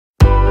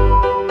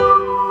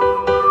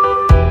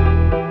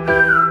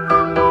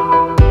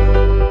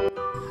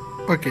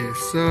Okay,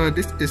 so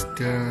this is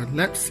the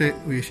lab set,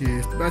 which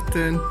is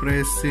button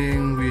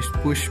pressing with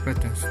push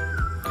buttons.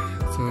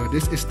 So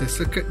this is the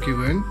circuit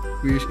given,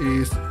 which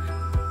is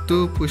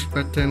two push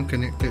button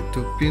connected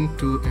to pin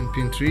 2 and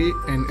pin 3,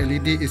 and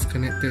LED is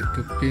connected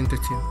to pin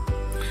 13.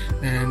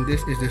 And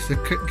this is the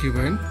circuit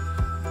given.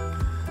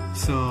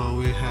 So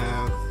we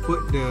have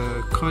put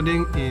the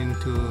coding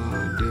into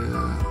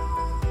the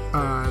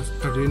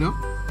Arduino.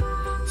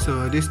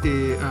 So this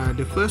is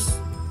the first,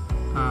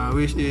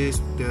 which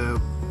is the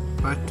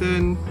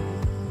button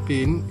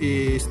pin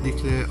is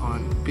declared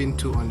on pin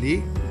 2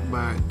 only,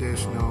 but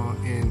there's no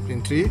in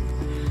pin 3.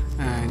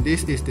 And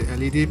this is the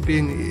LED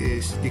pin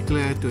is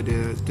declared to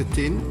the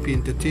 13,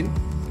 pin 13,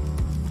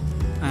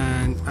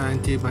 and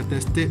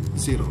anti-button state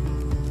 0.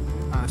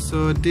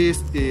 So this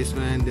is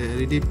when the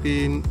LED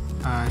pin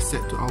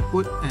set to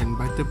output and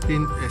button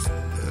pin as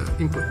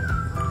input.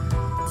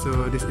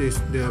 So this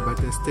is the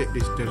button state,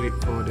 this is the read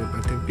for the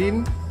button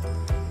pin.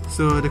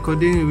 So the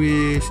coding,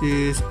 which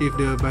is if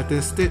the button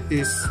state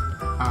is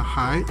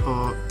high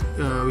or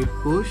will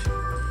push,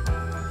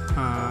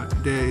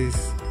 there is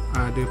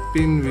the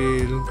pin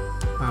will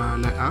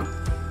light up.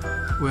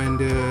 When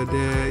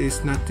there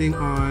is nothing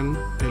on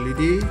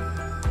LED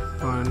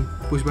on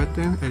push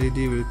button,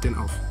 LED will turn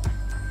off.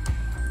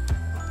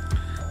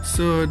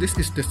 So this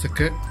is the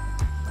circuit.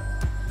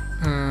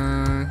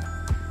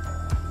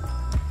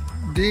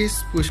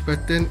 This push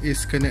button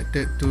is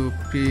connected to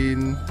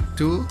pin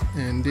 2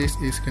 and this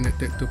is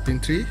connected to pin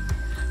 3,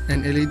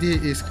 and LED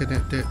is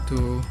connected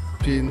to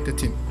pin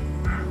 13.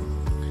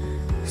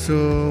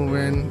 So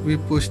when we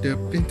push the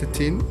pin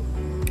 13,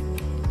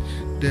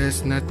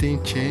 there's nothing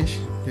changed,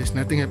 there's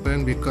nothing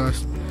happen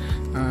because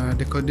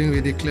the coding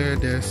will declare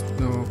there's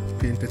no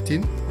pin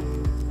 13,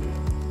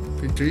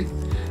 pin 3,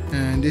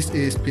 and this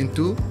is pin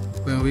 2.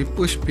 When we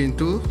push pin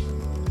 2,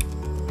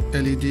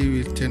 LED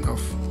will turn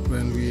off.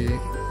 When we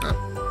tap,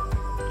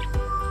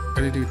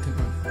 LED will turn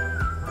on.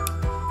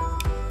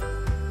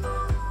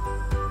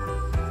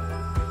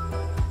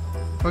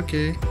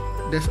 Okay,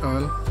 that's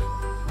all.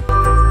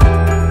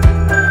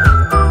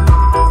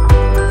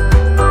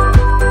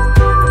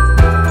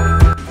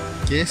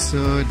 Okay,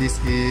 so this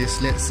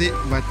is, let's say,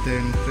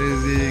 button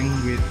pressing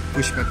with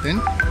push button.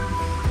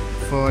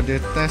 For the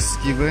task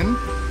given,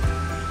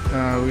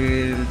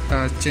 we'll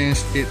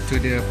change it to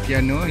the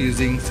piano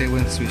using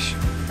 7 switch.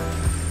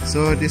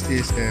 So this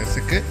is the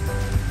circuit,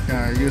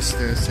 use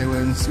the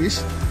 7 switch,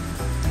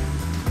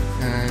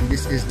 and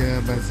this is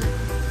the buzzer.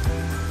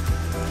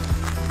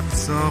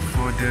 So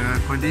for the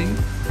coding,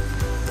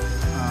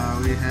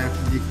 we have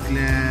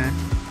declared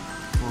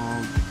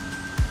for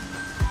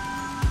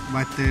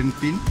button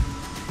pin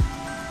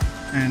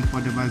and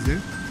for the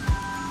buzzer,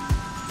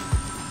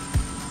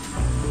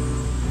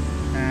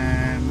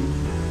 and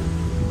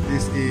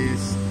this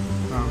is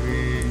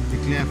we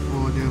declare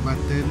for the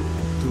button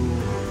to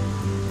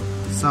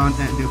sound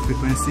at the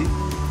frequency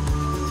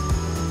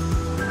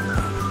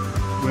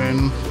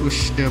when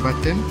push the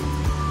button.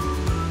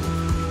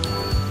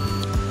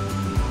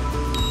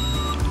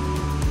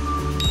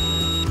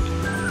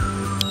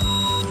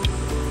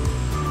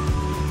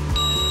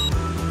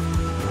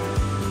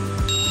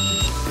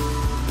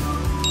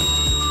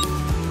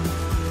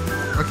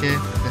 Okay,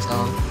 that's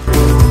all.